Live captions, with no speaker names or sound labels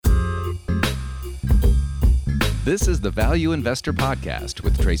This is the Value Investor Podcast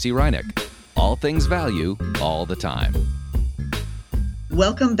with Tracy Reinick. All things value, all the time.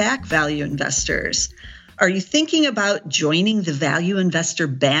 Welcome back, value investors. Are you thinking about joining the value investor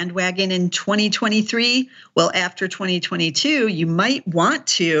bandwagon in 2023? Well, after 2022, you might want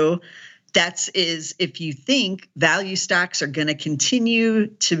to. That is, if you think value stocks are going to continue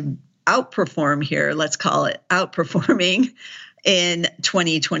to outperform here, let's call it outperforming in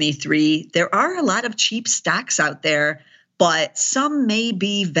 2023. There are a lot of cheap stocks out there, but some may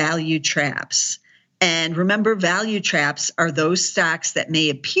be value traps. And remember, value traps are those stocks that may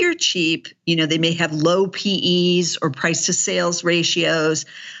appear cheap. They may have low PEs or price to sales ratios,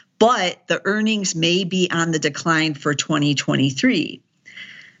 but the earnings may be on the decline for 2023.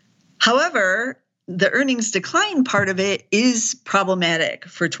 However, the earnings decline part of it is problematic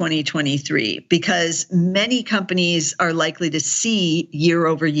for 2023 because many companies are likely to see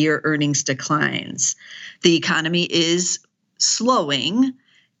year-over-year earnings declines. The economy is slowing,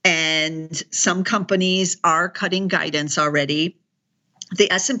 and some companies are cutting guidance already. The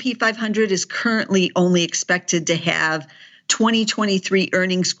S&P 500 is currently only expected to have 2023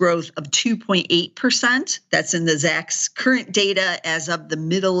 earnings growth of 2.8%. That's in the Zacks current data as of the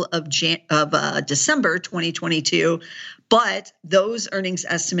middle of December 2022. But those earnings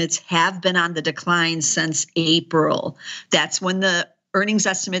estimates have been on the decline since April. That's when the earnings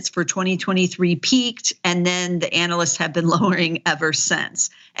estimates for 2023 peaked, and then the analysts have been lowering ever since.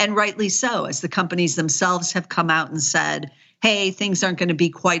 And rightly so, as the companies themselves have come out and said, hey, things aren't going to be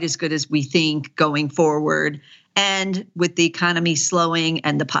quite as good as we think going forward. And with the economy slowing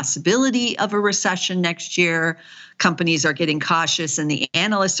and the possibility of a recession next year, companies are getting cautious and the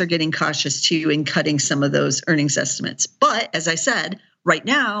analysts are getting cautious too in cutting some of those earnings estimates. But as I said, right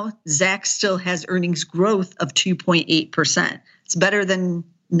now, Zacks still has earnings growth of 2.8%. It's better than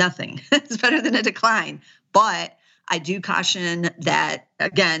nothing. It's better than a decline. But I do caution that,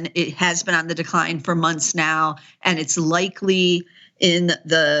 again, it has been on the decline for months now, and it's likely in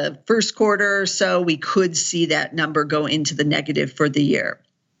the first quarter or so, we could see that number go into the negative for the year.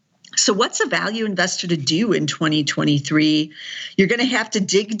 So what's a value investor to do in 2023? You're going to have to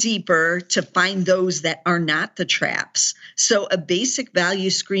dig deeper to find those that are not the traps. So a basic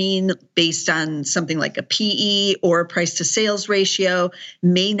value screen based on something like a PE or a price to sales ratio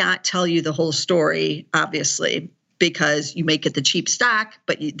may not tell you the whole story, obviously, because you may get the cheap stock,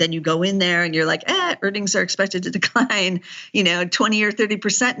 but then you go in there and you're like, earnings are expected to decline, 20 or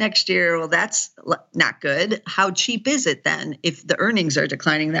 30% next year. Well, that's not good. How cheap is it then if the earnings are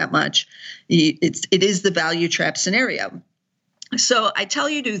declining that much? It is the value trap scenario. So I tell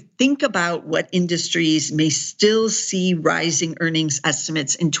you to think about what industries may still see rising earnings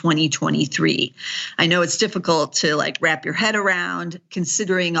estimates in 2023. I know it's difficult to wrap your head around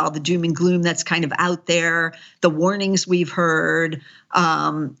considering all the doom and gloom that's kind of out there, the warnings we've heard,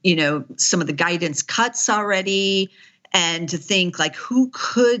 some of the guidance cuts already, and to think who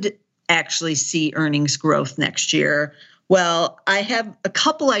could actually see earnings growth next year. Well, I have a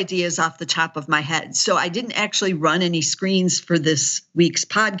couple ideas off the top of my head. So I didn't actually run any screens for this week's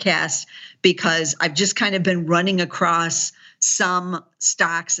podcast because I've just kind of been running across some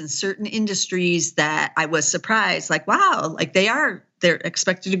stocks in certain industries that I was surprised, wow, they're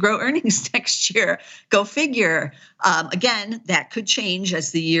expected to grow earnings next year. Go figure. Again, that could change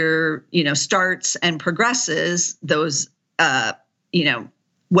as the year, starts and progresses. Those,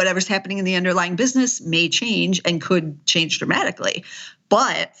 whatever's happening in the underlying business may change and could change dramatically.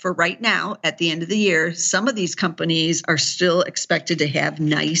 But for right now, at the end of the year, some of these companies are still expected to have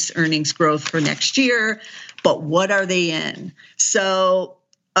nice earnings growth for next year. But what are they in? So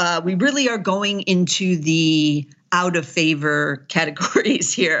we really are going into the out of favor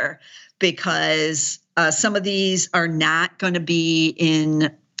categories here because some of these are not going to be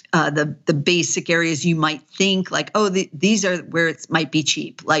in the basic areas you might think these are where it might be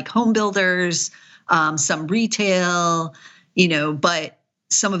cheap, like home builders, some retail, but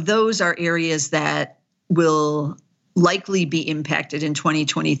some of those are areas that will likely be impacted in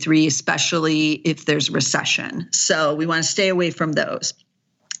 2023, especially if there's recession. So we want to stay away from those.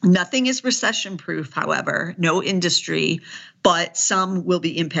 Nothing is recession proof, however, no industry, but some will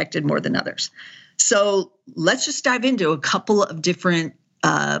be impacted more than others. So let's just dive into a couple of different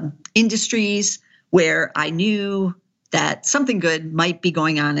industries where I knew that something good might be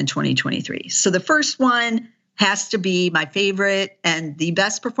going on in 2023. So the first one has to be my favorite and the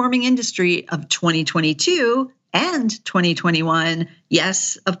best performing industry of 2022 and 2021.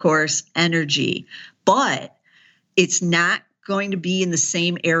 Yes, of course, energy, but it's not going to be in the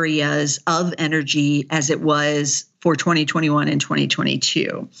same areas of energy as it was for 2021 and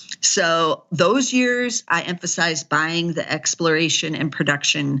 2022. So those years, I emphasize buying the exploration and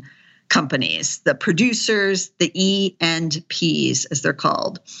production companies, the producers, the E&Ps, as they're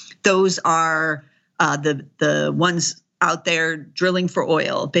called. Those are the ones out there drilling for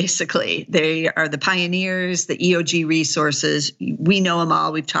oil, basically. They are the pioneers, the EOG Resources. We know them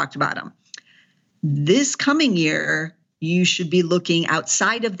all. We've talked about them. This coming year, you should be looking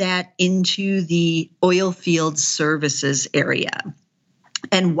outside of that into the oil field services area.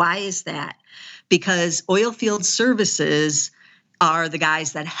 And why is that? Because oil field services are the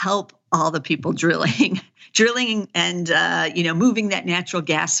guys that help all the people drilling and moving that natural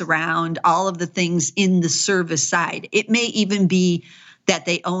gas around, all of the things in the service side. It may even be that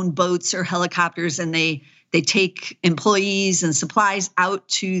they own boats or helicopters and they take employees and supplies out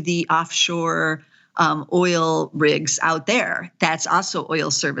to the offshore oil rigs out there. That's also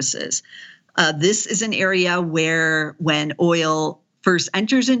oil services. This is an area where when oil first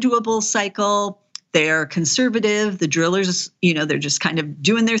enters into a bull cycle, they're conservative. The drillers, they're just kind of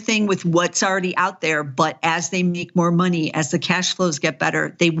doing their thing with what's already out there. But as they make more money, as the cash flows get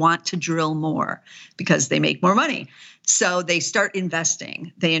better, they want to drill more because they make more money. So they start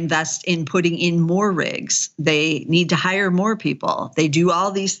investing. They invest in putting in more rigs. They need to hire more people. They do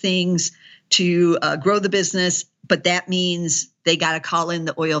all these things to grow the business, but that means they got to call in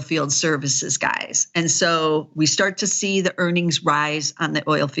the oil field services guys. And so we start to see the earnings rise on the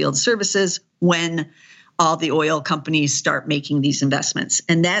oil field services when all the oil companies start making these investments.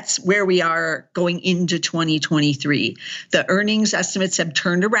 And that's where we are going into 2023. The earnings estimates have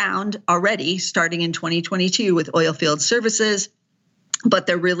turned around already starting in 2022 with oil field services, but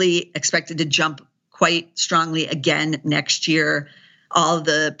they're really expected to jump quite strongly again next year. All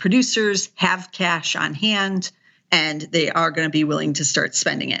the producers have cash on hand and they are going to be willing to start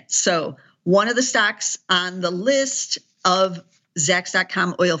spending it. So one of the stocks on the list of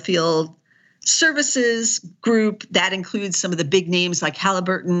Zacks.com Oilfield Services Group, that includes some of the big names like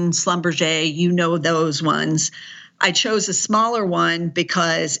Halliburton, Schlumberger, those ones. I chose a smaller one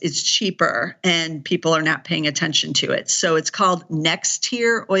because it's cheaper and people are not paying attention to it. So it's called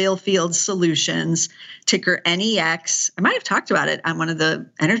NexTier Oilfield Solutions, ticker NEX. I might have talked about it on one of the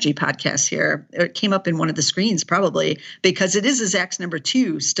energy podcasts here. It came up in one of the screens probably because it is a Zacks number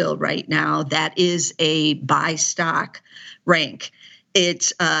 2 still right now. That is a buy stock rank.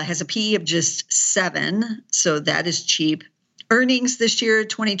 It has a PE of just 7, so that is cheap. Earnings this year,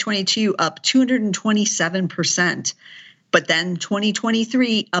 2022, up 227%. But then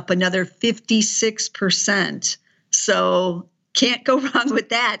 2023, up another 56%. So can't go wrong with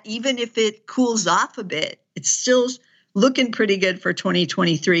that. Even if it cools off a bit, it's still looking pretty good for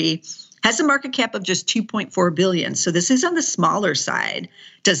 2023. Has a market cap of just $2.4 billion. So this is on the smaller side.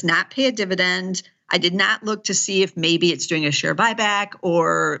 Does not pay a dividend. I did not look to see if maybe it's doing a share buyback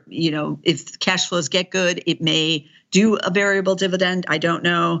or, if cash flows get good, it may do a variable dividend. I don't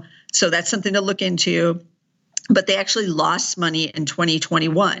know. So that's something to look into. But they actually lost money in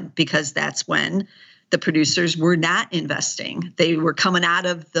 2021 because that's when the producers were not investing. They were coming out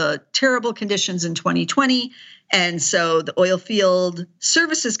of the terrible conditions in 2020. And so the oil field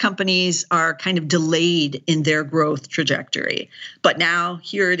services companies are kind of delayed in their growth trajectory. But now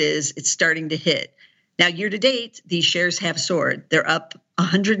here it is, it's starting to hit. Now, year to date, these shares have soared. They're up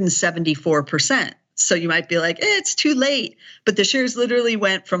 174%. So you might be like, it's too late. But the shares literally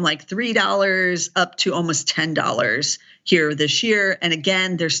went from like $3 up to almost $10 here this year. And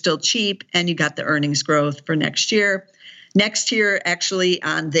again, they're still cheap. And you got the earnings growth for next year. NexTier actually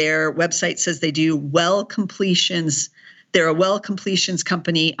on their website says they do well completions. They're a well completions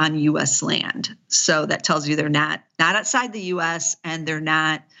company on U.S. land. So that tells you they're not outside the U.S. and they're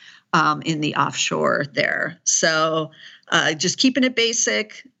not in the offshore there. So just keeping it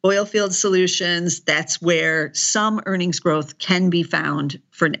basic, oil field solutions, that's where some earnings growth can be found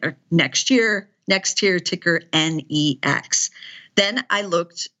for next year. NexTier, ticker NEX. Then I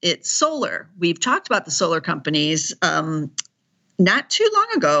looked at solar. We've talked about the solar companies not too long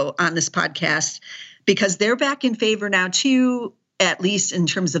ago on this podcast because they're back in favor now too, at least in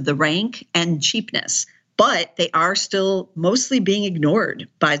terms of the rank and cheapness. But they are still mostly being ignored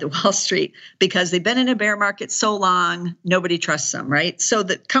by the Wall Street because they've been in a bear market so long, nobody trusts them, right? So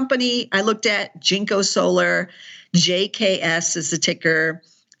the company I looked at, Jinko Solar, JKS is the ticker.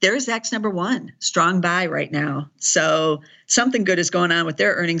 They're Zacks number 1, strong buy right now. So something good is going on with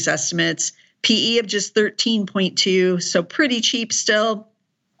their earnings estimates. PE of just 13.2, so pretty cheap still.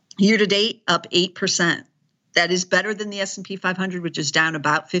 Year to date, up 8%. That is better than the S&P 500, which is down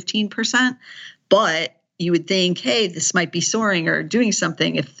about 15%. But you would think, hey, this might be soaring or doing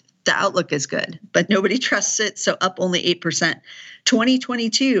something if the outlook is good, but nobody trusts it. So up only 8%.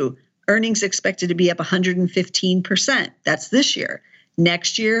 2022, earnings expected to be up 115%. That's this year.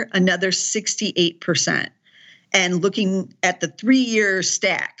 Next year, another 68%. And looking at the 3-year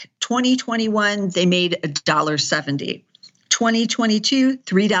stack, 2021, they made $1.70. 2022,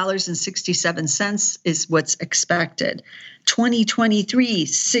 $3.67 is what's expected. 2023,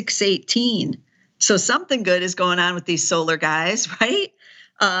 $6.18. So something good is going on with these solar guys, right?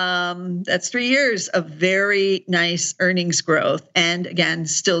 That's 3 years of very nice earnings growth. And again,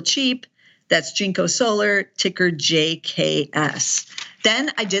 still cheap. That's Jinko Solar, ticker JKS.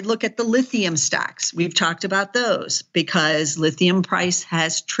 Then I did look at the lithium stocks. We've talked about those because lithium price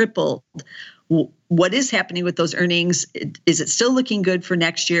has tripled. What is happening with those earnings? Is it still looking good for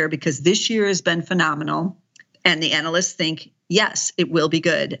next year? Because this year has been phenomenal. And the analysts think, yes, it will be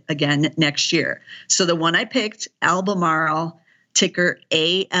good again next year. So the one I picked, Albemarle, ticker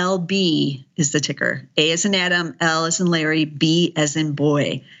ALB is the ticker. A as in Adam, L as in Larry, B as in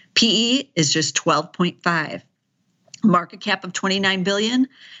boy. PE is just 12.5. Market cap of 29 billion.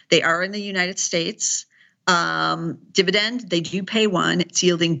 They are in the United States. Dividend, they do pay one. It's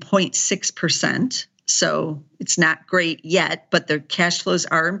yielding 0.6%. So it's not great yet, but their cash flows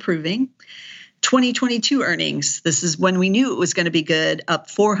are improving. 2022 earnings, this is when we knew it was going to be good, up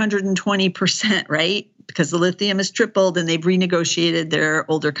 420%, right? Because the lithium has tripled and they've renegotiated their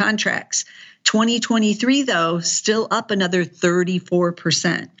older contracts. 2023, though, still up another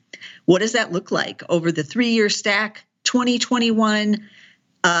 34%. What does that look like over the 3-year stack? 2021,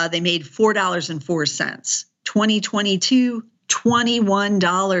 they made $4.04. 2022,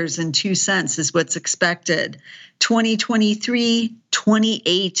 $21.02 is what's expected. 2023,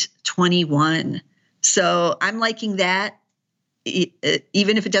 $28.21. So I'm liking that,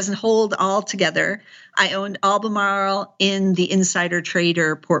 even if it doesn't hold all together. I owned Albemarle in the insider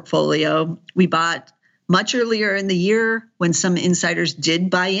trader portfolio. We bought much earlier in the year when some insiders did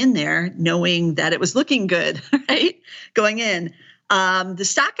buy in there, knowing that it was looking good, right? Going in. The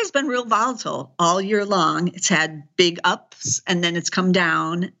stock has been real volatile all year long. It's had big ups and then it's come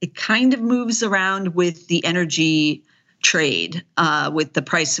down. It kind of moves around with the energy trade, with the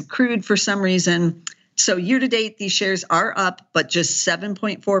price of crude for some reason. So year to date, these shares are up, but just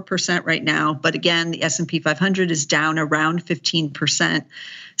 7.4% right now. But again, the S&P 500 is down around 15%.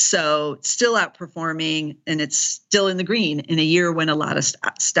 So still outperforming, and it's still in the green in a year when a lot of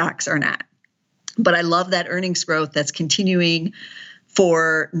stocks are not. But I love that earnings growth that's continuing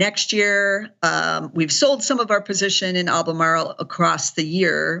for next year. We've sold some of our position in Albemarle across the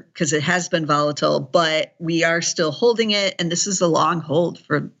year because it has been volatile, but we are still holding it. And this is a long hold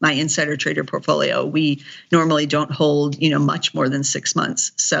for my insider trader portfolio. We normally don't hold, much more than 6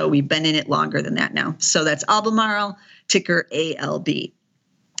 months. So we've been in it longer than that now. So that's Albemarle, ticker ALB.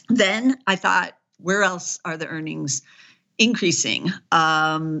 Then I thought, where else are the earnings increasing?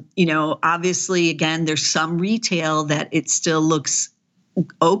 Obviously, again, there's some retail that it still looks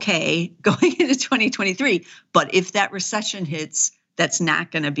okay going into 2023. But if that recession hits, that's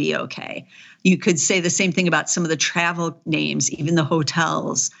not going to be okay. You could say the same thing about some of the travel names, even the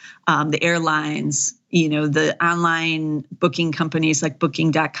hotels, the airlines, the online booking companies like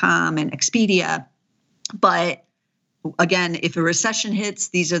Booking.com and Expedia. But again, if a recession hits,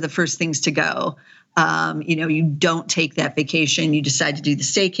 these are the first things to go. You don't take that vacation. You decide to do the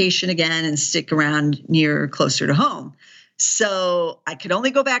staycation again and stick around closer to home. So I could only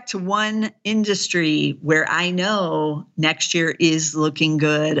go back to one industry where I know next year is looking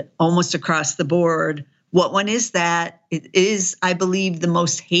good almost across the board. What one is that? It is, I believe, the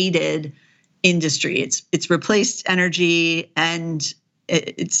most hated industry. It's replaced energy, and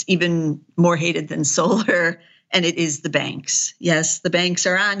it's even more hated than solar. And it is the banks. Yes, the banks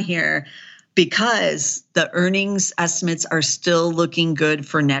are on here because the earnings estimates are still looking good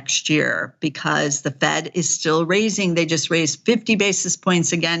for next year because the Fed is still raising. They just raised 50 basis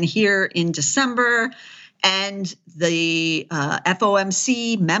points again here in December. And the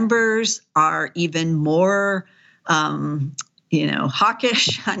FOMC members are even more,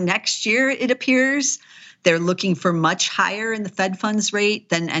 hawkish on next year, it appears. They're looking for much higher in the Fed funds rate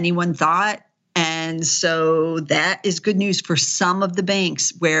than anyone thought. And so that is good news for some of the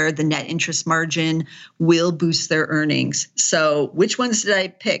banks where the net interest margin will boost their earnings. So which ones did I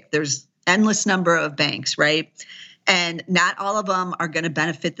pick? There's endless number of banks, right? And not all of them are going to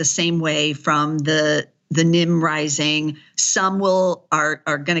benefit the same way from the NIM rising. Some are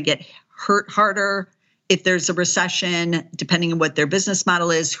going to get hurt harder if there's a recession, depending on what their business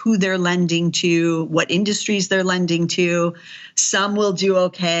model is, who they're lending to, what industries they're lending to. Some will do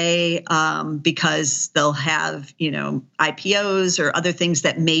okay because they'll have, IPOs or other things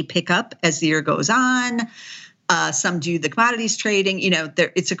that may pick up as the year goes on. Some do the commodities trading.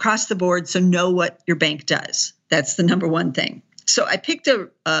 It's across the board. So know what your bank does. That's the number one thing. So I picked a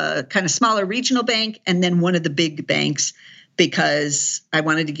kind of smaller regional bank and then one of the big banks, because I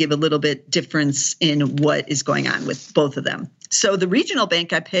wanted to give a little bit difference in what is going on with both of them. So the regional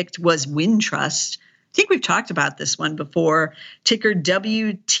bank I picked was Wintrust. I think we've talked about this one before, ticker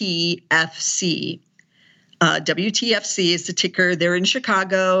WTFC. WTFC is the ticker. They're in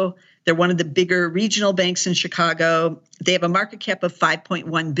Chicago. They're one of the bigger regional banks in Chicago. They have a market cap of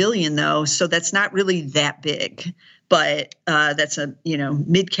 $5.1 billion, though, so that's not really that big. But that's a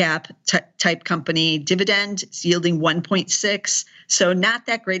mid cap type company. Dividend is yielding 1.6, so not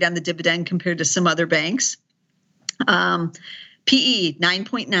that great on the dividend compared to some other banks. PE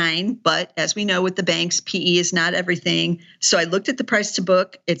 9.9, but as we know with the banks, PE is not everything. So I looked at the price to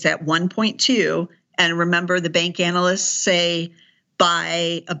book. It's at 1.2, and remember the bank analysts say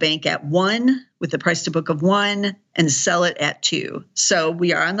buy a bank at 1 with a price to book of 1 and sell it at 2. So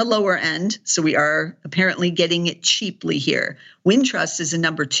we are on the lower end. So we are apparently getting it cheaply here. Wintrust is a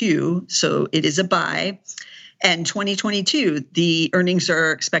number 2, so it is a buy. And 2022, the earnings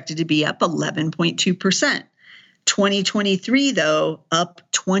are expected to be up 11.2%. 2023, though, up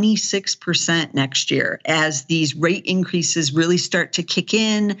 26% next year as these rate increases really start to kick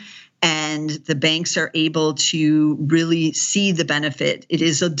in and the banks are able to really see the benefit. It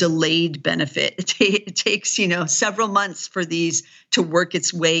is a delayed benefit. It takes, several months for these to work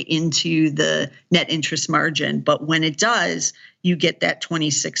its way into the net interest margin. But when it does, you get that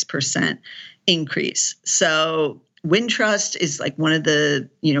 26% increase. So Wintrust is like one of the,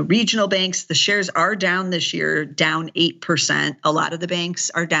 regional banks. The shares are down this year, down 8%. A lot of the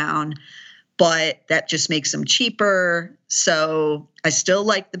banks are down, but that just makes them cheaper. So I still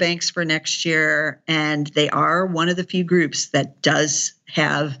like the banks for next year, and they are one of the few groups that does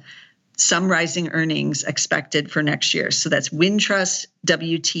have some rising earnings expected for next year. So that's Wintrust,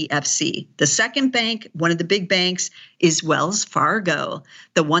 WTFC. The second bank, one of the big banks, is Wells Fargo,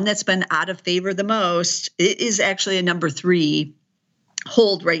 the one that's been out of favor the most. It is actually a number 3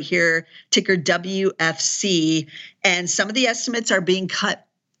 hold right here, ticker WFC. And some of the estimates are being cut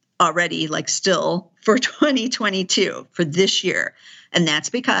already, still for 2022, for this year. And that's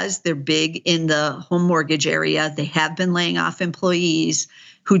because they're big in the home mortgage area. They have been laying off employees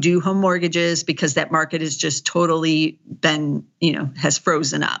who do home mortgages because that market has just totally been, has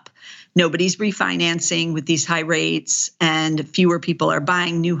frozen up. Nobody's refinancing with these high rates, and fewer people are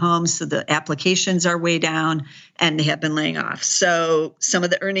buying new homes. So the applications are way down and they have been laying off. So some of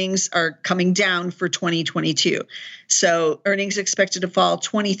the earnings are coming down for 2022. So earnings expected to fall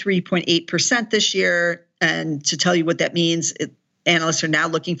 23.8% this year. And to tell you what that means, analysts are now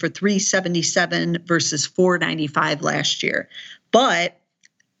looking for $377 versus $495 last year. But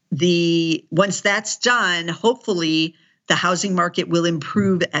once that's done, hopefully the housing market will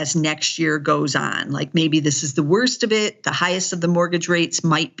improve as next year goes on. Like maybe this is the worst of it. The highest of the mortgage rates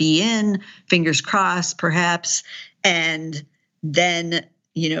might be in, fingers crossed, perhaps. And then,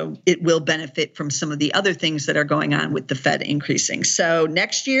 it will benefit from some of the other things that are going on with the Fed increasing. So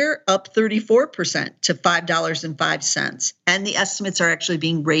next year, up 34% to $5.05. And the estimates are actually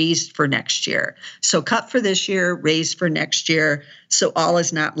being raised for next year. So cut for this year, raised for next year. So all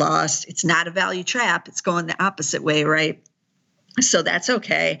is not lost. It's not a value trap. It's going the opposite way, right? So that's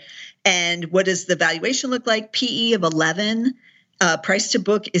okay. And what does the valuation look like? PE of 11. Price to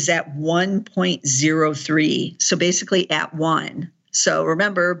book is at 1.03. So basically at 1. So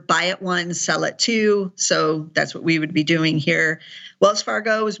remember, buy at 1, sell at 2. So that's what we would be doing here. Wells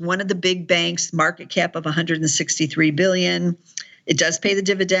Fargo is one of the big banks, market cap of $163 billion. It does pay the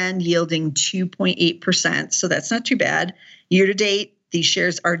dividend, yielding 2.8%. So that's not too bad. Year to date, these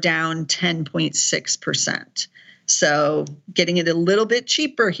shares are down 10.6%. So getting it a little bit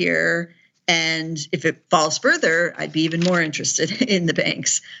cheaper here. And if it falls further, I'd be even more interested in the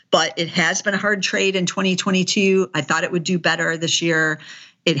banks. But it has been a hard trade in 2022. I thought it would do better this year.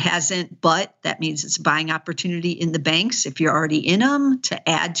 It hasn't, but that means it's a buying opportunity in the banks if you're already in them to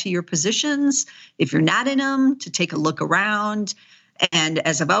add to your positions. If you're not in them, to take a look around. And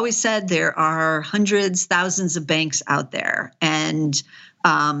as I've always said, there are hundreds, thousands of banks out there. And,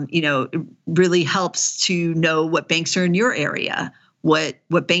 it really helps to know what banks are in your area.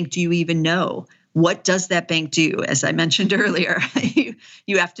 What bank do you even know? What does that bank do? As I mentioned earlier,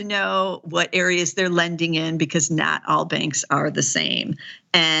 you have to know what areas they're lending in because not all banks are the same.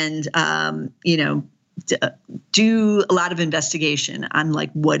 And, do a lot of investigation on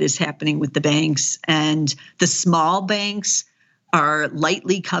like what is happening with the banks, and the small banks are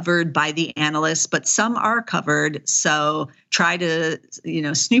lightly covered by the analysts, but some are covered. So try to,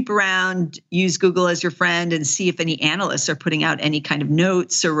 snoop around, use Google as your friend, and see if any analysts are putting out any kind of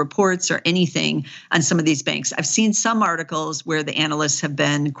notes or reports or anything on some of these banks. I've seen some articles where the analysts have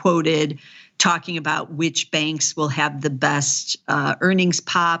been quoted talking about which banks will have the best earnings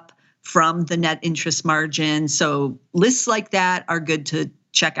pop from the net interest margin. So lists like that are good to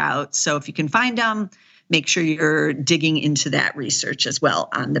check out. So if you can find them, make sure you're digging into that research as well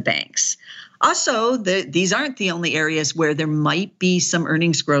on the banks. Also, these aren't the only areas where there might be some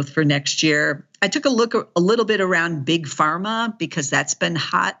earnings growth for next year. I took a look a little bit around big pharma because that's been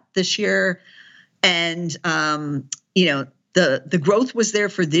hot this year. And, the growth was there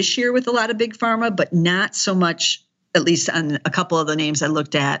for this year with a lot of big pharma, but not so much, at least on a couple of the names I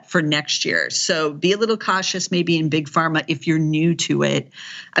looked at, for next year. So be a little cautious maybe in big pharma if you're new to it.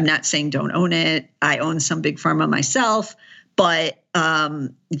 I'm not saying don't own it. I own some big pharma myself, but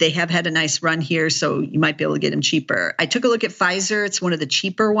they have had a nice run here, so you might be able to get them cheaper. I took a look at Pfizer. It's one of the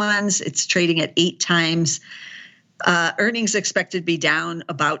cheaper ones. It's trading at 8 times. Earnings expected to be down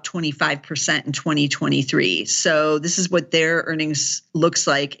about 25% in 2023. So this is what their earnings looks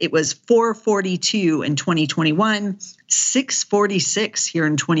like. It was $442 in 2021, $646 here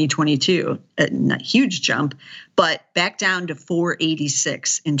in 2022, a huge jump, but back down to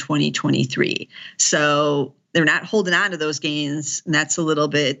 $486 in 2023. So they're not holding on to those gains, and that's a little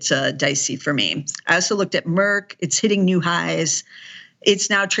bit dicey for me. I also looked at Merck. It's hitting new highs.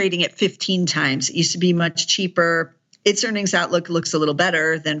 It's now trading at 15 times. It used to be much cheaper. Its earnings outlook looks a little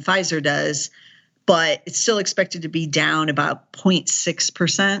better than Pfizer does, but it's still expected to be down about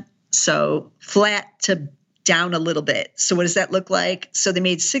 0.6%. So flat to down a little bit. So what does that look like? So they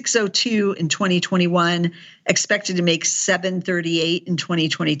made 602 in 2021, expected to make 738 in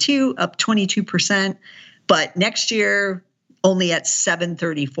 2022, up 22%. But next year, only at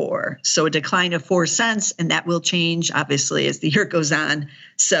 734. So a decline of 4 cents, and that will change obviously as the year goes on.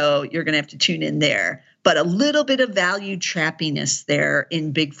 So you're going to have to tune in there. But a little bit of value trappiness there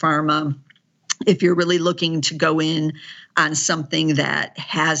in big pharma if you're really looking to go in on something that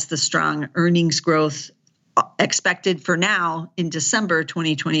has the strong earnings growth expected for now in December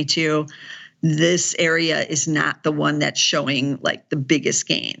 2022. This area is not the one that's showing like the biggest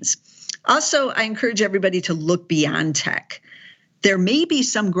gains. Also, I encourage everybody to look beyond tech. There may be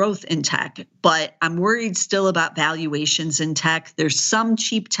some growth in tech, but I'm worried still about valuations in tech. There's some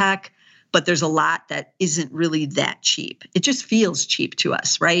cheap tech, but there's a lot that isn't really that cheap. It just feels cheap to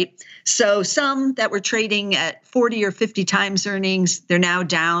us, right? So some that were trading at 40 or 50 times earnings, they're now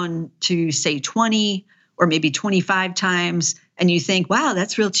down to say 20 or maybe 25 times. And you think, wow,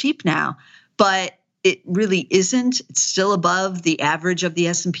 that's real cheap now. But it really isn't. It's still above the average of the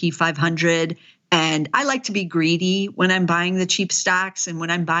S&P 500. And I like to be greedy when I'm buying the cheap stocks and when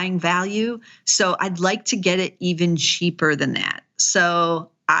I'm buying value. So I'd like to get it even cheaper than that.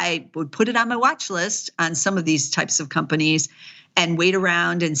 So I would put it on my watch list on some of these types of companies and wait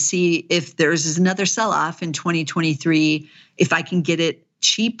around and see if there's another sell-off in 2023. If I can get it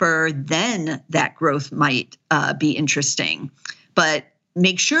cheaper, then that growth might be interesting. But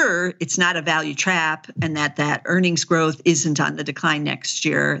make sure it's not a value trap and that earnings growth isn't on the decline next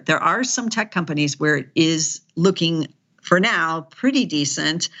year. There are some tech companies where it is looking, for now, pretty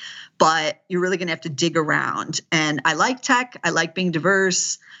decent, but you're really going to have to dig around. And I like tech. I like being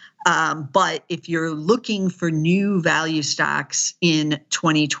diverse. But if you're looking for new value stocks in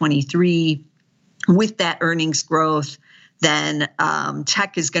 2023 with that earnings growth, then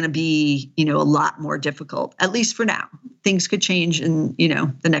tech is going to be, a lot more difficult, at least for now. Things could change in,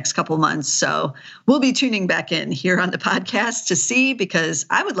 the next couple of months. So we'll be tuning back in here on the podcast to see, because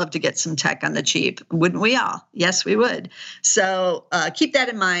I would love to get some tech on the cheap. Wouldn't we all? Yes, we would. So keep that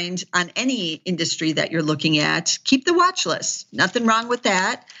in mind on any industry that you're looking at. Keep the watch list. Nothing wrong with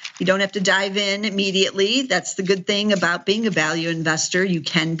that. You don't have to dive in immediately. That's the good thing about being a value investor. You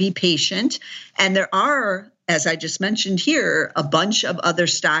can be patient. And there are, as I just mentioned here, a bunch of other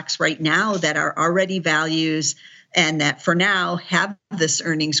stocks right now that are already values and that for now have this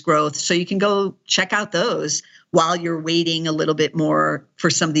earnings growth. So you can go check out those while you're waiting a little bit more for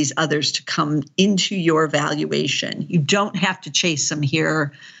some of these others to come into your valuation. You don't have to chase them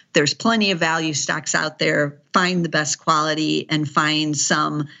here. There's plenty of value stocks out there. Find the best quality and find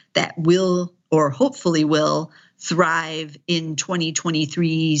some that will, or hopefully will, thrive in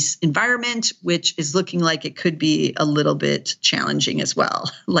 2023's environment, which is looking like it could be a little bit challenging as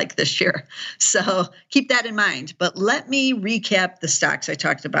well, like this year. So keep that in mind. But let me recap the stocks I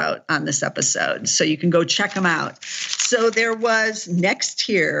talked about on this episode so you can go check them out. So there was next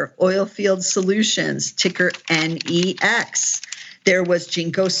here, Oilfield Solutions, ticker NEX. There was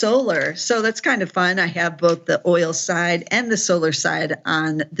Jinko Solar. So that's kind of fun. I have both the oil side and the solar side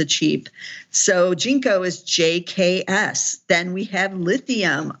on the cheap. So Jinko is JKS. Then we have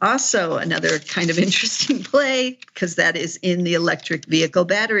lithium, also another kind of interesting play because that is in the electric vehicle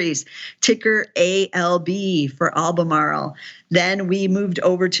batteries. Ticker ALB for Albemarle. Then we moved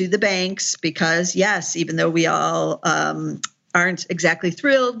over to the banks because, yes, even though we all aren't exactly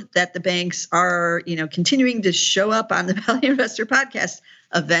thrilled that the banks are, continuing to show up on the Value Investor podcast,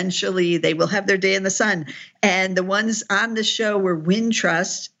 eventually they will have their day in the sun. And the ones on the show were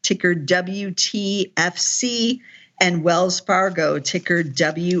Wintrust, ticker WTFC, and Wells Fargo, ticker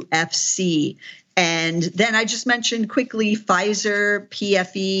WFC. And then I just mentioned quickly Pfizer,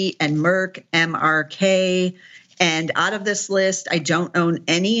 PFE, and Merck, MRK. And out of this list, I don't own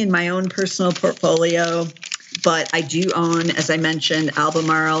any in my own personal portfolio. But I do own, as I mentioned,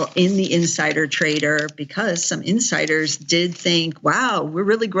 Albemarle in the insider trader because some insiders did think, wow, we're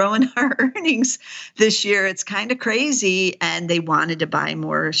really growing our earnings this year. It's kind of crazy. And they wanted to buy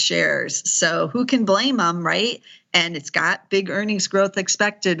more shares. So who can blame them, right? And it's got big earnings growth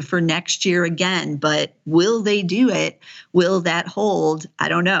expected for next year again. But will they do it? Will that hold? I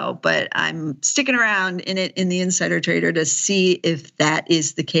don't know. But I'm sticking around in it in the insider trader to see if that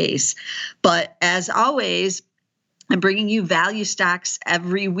is the case. But as always, I'm bringing you value stocks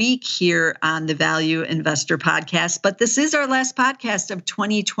every week here on the Value Investor Podcast, but this is our last podcast of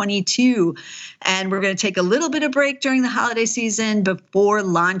 2022, and we're going to take a little bit of break during the holiday season before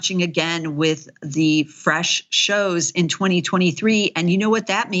launching again with the fresh shows in 2023. And you know what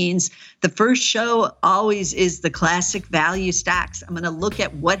that means? The first show always is the classic value stocks. I'm going to look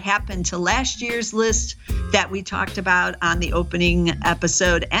at what happened to last year's list that we talked about on the opening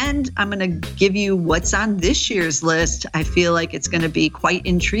episode, and I'm going to give you what's on this year's list. I feel like it's going to be quite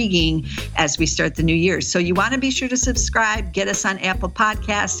intriguing as we start the new year. So you want to be sure to subscribe, get us on Apple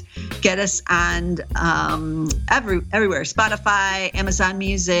Podcasts, get us on everywhere, Spotify, Amazon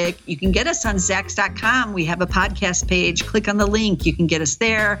Music. You can get us on Zacks.com. We have a podcast page. Click on the link. You can get us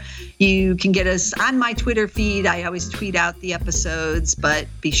there. You can get us on my Twitter feed. I always tweet out the episodes, but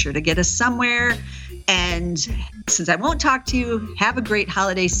be sure to get us somewhere. And since I won't talk to you, have a great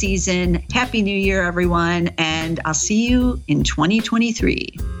holiday season. Happy New Year, everyone. And I'll see you in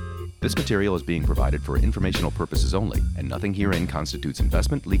 2023. This material is being provided for informational purposes only, and nothing herein constitutes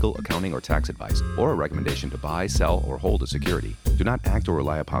investment, legal, accounting, or tax advice, or a recommendation to buy, sell, or hold a security. Do not act or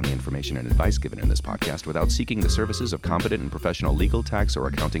rely upon the information and advice given in this podcast without seeking the services of competent and professional legal, tax, or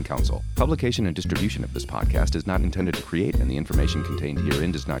accounting counsel. Publication and distribution of this podcast is not intended to create, and the information contained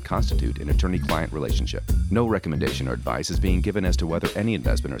herein does not constitute an attorney-client relationship. No recommendation or advice is being given as to whether any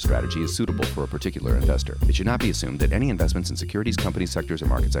investment or strategy is suitable for a particular investor. It should not be assumed that any investments in securities, companies, sectors, or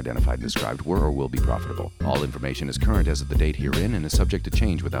markets identified and described were or will be profitable. All information is current as of the date herein and is subject to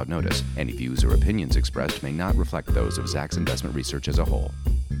change without notice. Any views or opinions expressed may not reflect those of Zacks Investment Research as a whole.